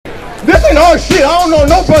This ain't our shit. I don't know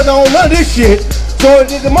no brother on none of this shit. So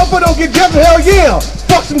if the motherfucker don't get jumped, hell yeah.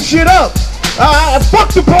 Fuck some shit up.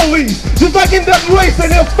 Fuck the police. Just like NWA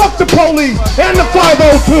said, they'll fuck the police and the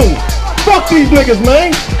 502. Fuck these niggas,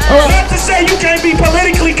 man. Not to say you can't be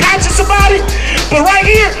politically conscious about it, but right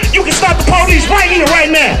here, you can stop the police right here,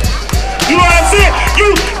 right now. You know what I'm saying?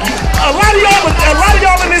 A lot of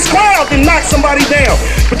y'all in this crowd can knock somebody down,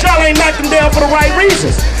 but y'all ain't knocked them down for the right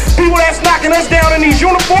reasons. People that's knocking us down in these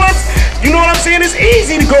uniforms, you know what I'm saying? It's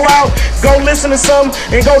easy to go out, go listen to something,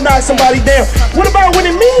 and go knock somebody down. What about when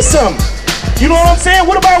it means something? You know what I'm saying?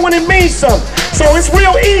 What about when it means something? So it's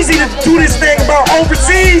real easy to do this thing about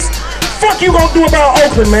overseas. Fuck you gonna do about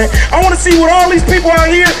Oakland, man? I wanna see what all these people out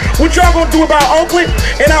here, what y'all gonna do about Oakland.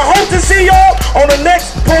 And I hope to see y'all on the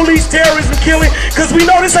next police terrorism killing, because we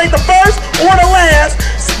know this ain't the first or the last,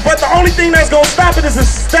 but the only thing that's gonna stop it is a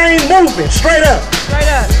sustained movement, straight up. Straight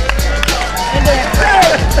up.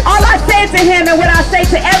 All I say to him and what I say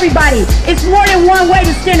to everybody, it's more than one way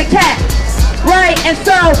to skin a cat. Right, and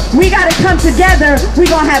so we gotta come together. We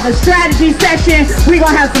gonna have a strategy session. We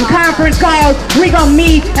gonna have some conference calls. We gonna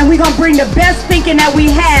meet and we gonna bring the best thinking that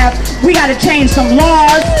we have. We gotta change some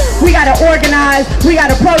laws. We gotta organize. We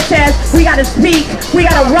gotta protest. We gotta speak. We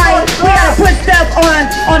gotta write. We gotta put stuff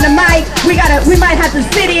on the mic. We might have to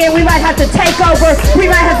sit in. We might have to take over. We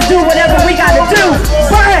might have to do whatever we gotta do.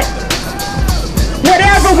 But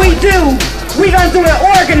whatever we do, we gonna do it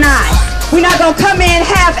organized. We're not gonna come in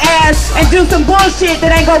half-ass and do some bullshit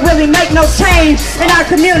that ain't gonna really make no change in our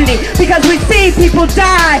community. Because we see people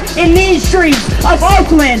die in these streets of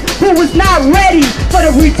Oakland who was not ready for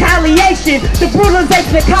the retaliation, the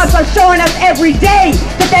brutalization that cops are showing us every day,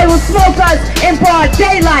 that they will smoke us in broad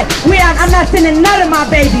daylight. I'm not sending none of my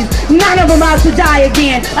babies, none of them out to die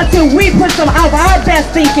again until we put some of our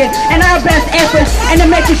best thinking and our best efforts into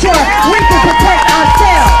making sure we can protect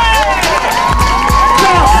ourselves.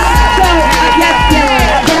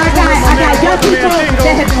 I got young people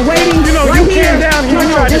that have been waiting. You know, you came down here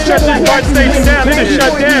and tried to shut this BART station down. It is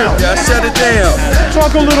shut down. Yeah, shut it down.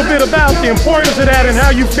 Talk a little bit about the importance of that and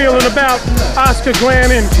how you feeling about Oscar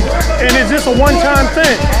Grant, and is this a one-time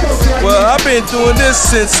thing? Well, I've been doing this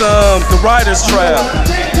since the Riders Trial.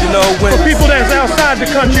 You know, when for people that's outside the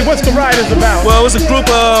country, what's the Riders about? Well, it was a group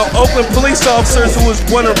of Oakland police officers who was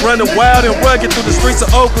running wild and rugged through the streets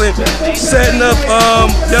of Oakland, setting up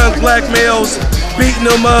young black males, beating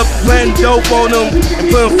them up, planting dope on them, and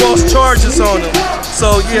putting false charges on them.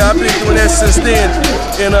 So yeah, I've been doing that since then.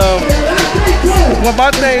 And one of my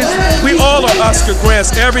things, we all are Oscar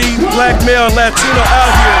Grants. Every black male and Latino out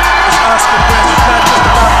here is Oscar Grant. It's not just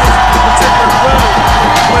about this particular brother,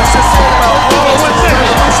 but it's just about all of us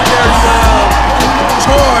revolutionary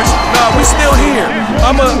charge. No, we still here.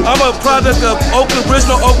 I'm a product of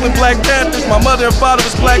original Oakland Black Panthers. My mother and father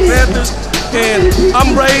was Black Panthers. And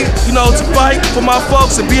I'm ready, you know, to fight for my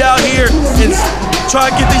folks and be out here and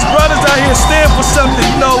try to get these brothers out here and stand for something,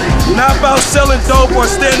 you know, not about selling dope or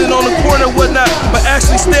standing on the corner or whatnot, but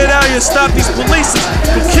actually stand out here and stop these police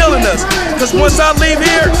from killing us. Because once I leave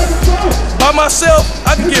here by myself,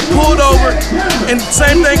 I can get pulled over and the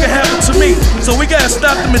same thing can happen to me. So we gotta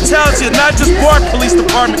stop the mentality of not just BART Police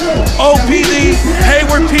Department, OPD,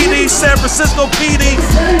 Hayward PD, San Francisco PD,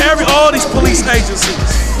 all these police agencies.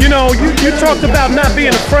 You know, you talked about not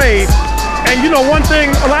being afraid, and you know one thing,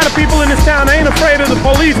 a lot of people in this town ain't afraid of the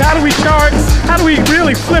police. How do we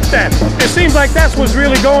really flip that? It seems like that's what's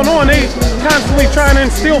really going on. They constantly trying to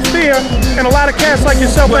instill fear, and a lot of cats like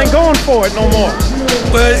yourself ain't going for it no more.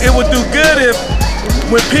 But it would do good if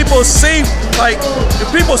when people see, if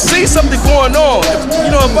people see something going on,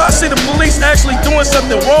 if I see the police actually doing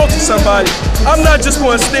something wrong to somebody, I'm not just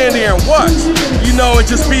going to stand there and watch, and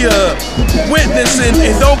just be a witness and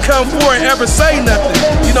don't come forward and ever say nothing.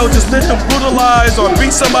 Just let them brutalize or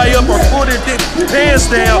beat somebody up or pull their pants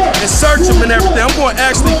down and search them and everything. I'm going to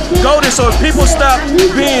actually go there so if people stop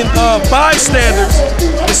being bystanders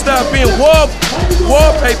and stop being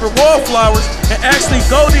wallpaper, wallflowers, and actually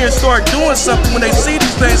go there and start doing something when they see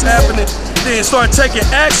these things happening, then start taking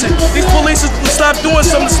action. These police will stop doing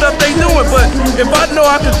some of the stuff they doing, but if I know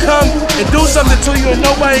I can come and do something to you and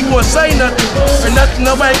nobody ain't gonna say nothing, or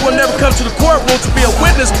nobody ain't gonna never come to the courtroom to be a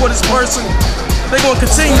witness for this person, they gonna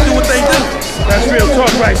continue to do what they do. That's real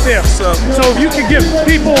talk right there. So if you could give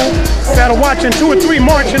people that are watching 2 or 3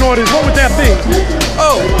 marching orders, what would that be?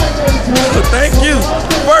 Oh, thank you.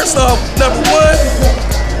 First off, number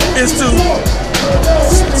 1 is to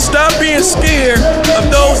stop being scared of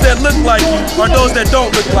those that look like you or those that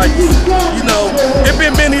don't look like you. It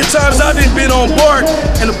been many times I done been on BART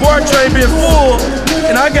and the BART train been full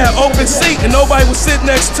and I got open seat and nobody was sitting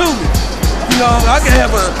next to me. I can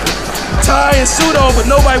have a tie and suit on, but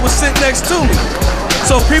nobody would sit next to me.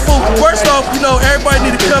 So people, first off, you know, everybody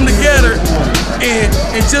need to come together and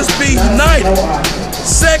just be united.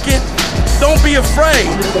 Second, don't be afraid.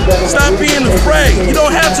 Stop being afraid. You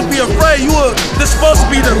don't have to be afraid. This is supposed to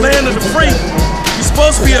be the land of the free. You're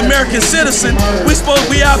supposed to be an American citizen. We're supposed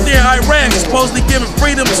to be out there in Iraq, supposedly giving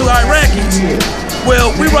freedom to Iraqis. Well,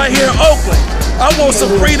 we right here in Oakland. I want some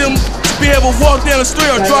freedom to be able to walk down the street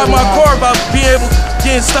or drive my car without being able to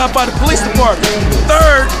get stopped by the police department.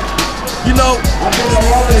 Third, you know,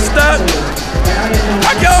 stop.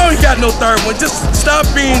 I only got no third one. Just stop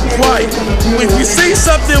being quiet. If you see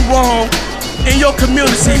something wrong in your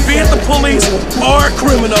community, be it the police or a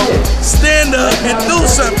criminal, stand up and do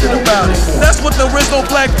something about it. That's what the original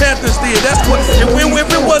Black Panthers did. That's what. If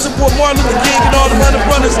it wasn't for Martin Luther King and all the other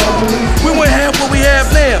brothers, we wouldn't have what we have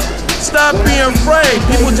now. Stop being afraid.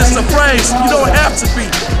 People just afraid. You don't have to be.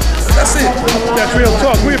 That's it. That's real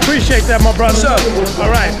talk. We appreciate that, my brother. Sure. All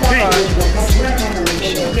right. Peace.